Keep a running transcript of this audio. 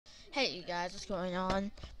Hey you guys, what's going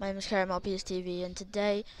on? My name is Caramel TV, and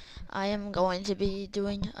today I am going to be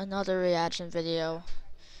doing another reaction video.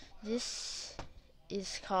 This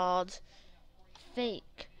is called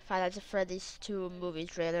Fake Five Nights at Freddy's 2 movie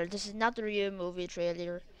trailer. This is not the real movie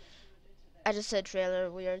trailer. I just said trailer,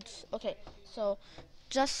 weird. Okay, so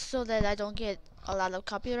just so that I don't get a lot of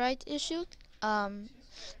copyright issues,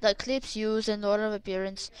 the clips used in order of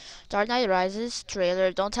appearance: Dark Knight Rises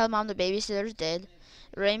trailer, Don't Tell Mom the Babysitter's Dead,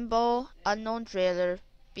 Rainbow, unknown trailer,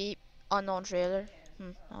 beep, unknown trailer.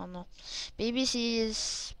 I don't know.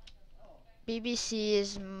 BBC's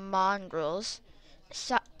BBC's Mongrels.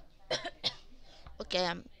 Si- okay,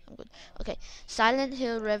 I'm good. Okay, Silent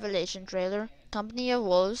Hill Revelation trailer, Company of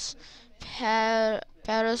Wolves, Parasomnia,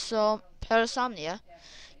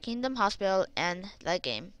 Kingdom Hospital, and The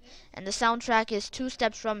Game. And the soundtrack is Two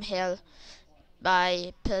Steps from Hell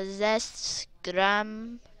by Possessed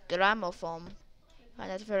Gramophone. And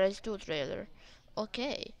that's Ferris 2 trailer.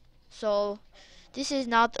 Okay, so this is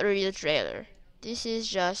not a real trailer. This is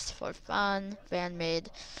just for fun, fan made.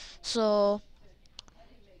 So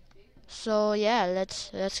yeah,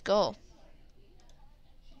 let's go.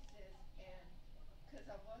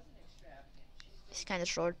 It's kind of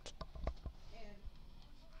short.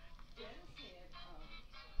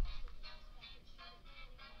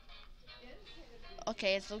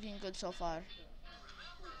 Okay, it's looking good so far.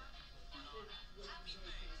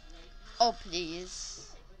 Oh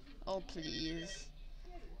please. Oh please.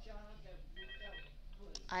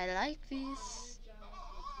 I like this.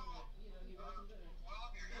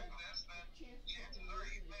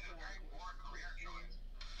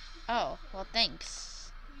 Oh, well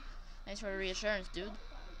thanks. Thanks for the reassurance, dude.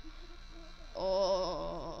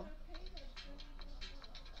 Oh,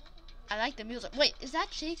 I like the music. Wait, is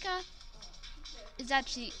that Chica? Is that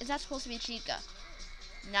supposed to be Chica?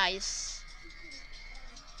 Nice.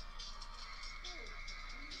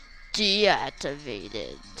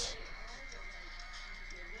 Deactivated.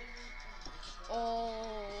 Oh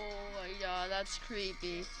my god, that's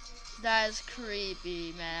creepy. That is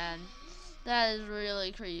creepy, man. That is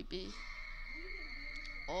really creepy.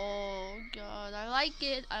 Oh god, I like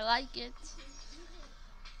it. I like it.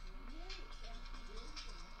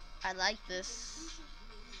 I like this.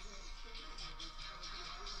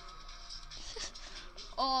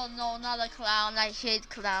 Oh no, not a clown. I hate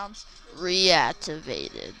clowns.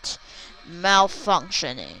 Reactivated.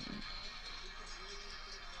 Malfunctioning.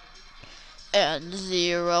 And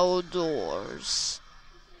 0 doors.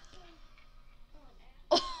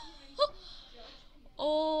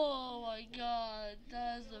 Oh my god,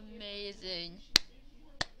 that's amazing.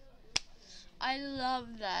 I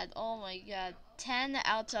love that. Oh my god. 10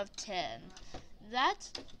 out of 10. That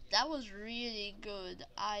that was really good.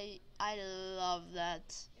 I love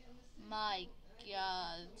that. My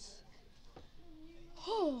god.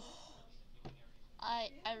 Whew. I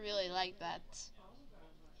really like that.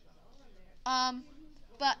 Um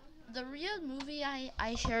but the real movie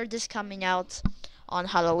I heard is coming out on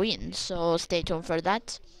Halloween, so stay tuned for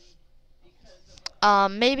that.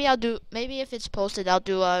 Maybe if it's posted I'll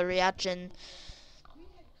do a reaction.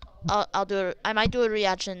 I might do a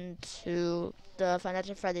reaction to the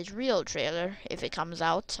Financial Freddy's real trailer if it comes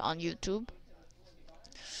out on YouTube.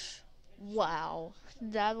 Wow,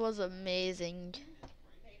 that was amazing.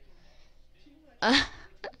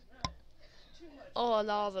 Oh,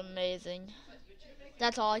 that was amazing.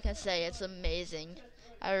 That's all I can say. It's amazing.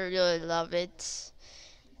 I really love it.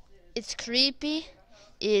 It's creepy.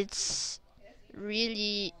 It's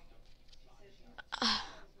really.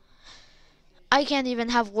 I can't even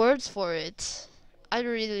have words for it. I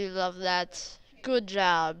really love that. Good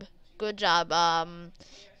job. Good job.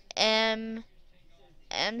 M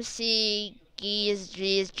MC G's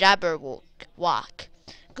Jabberwock.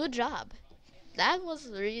 Good job. That was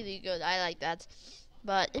really good. I like that.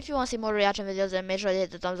 But if you want to see more reaction videos, then make sure to hit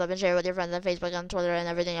the thumbs up and share with your friends on Facebook, on Twitter, and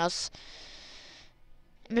everything else.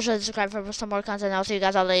 Make sure to subscribe for some more content. I'll see you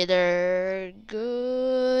guys all later.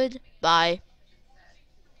 Goodbye.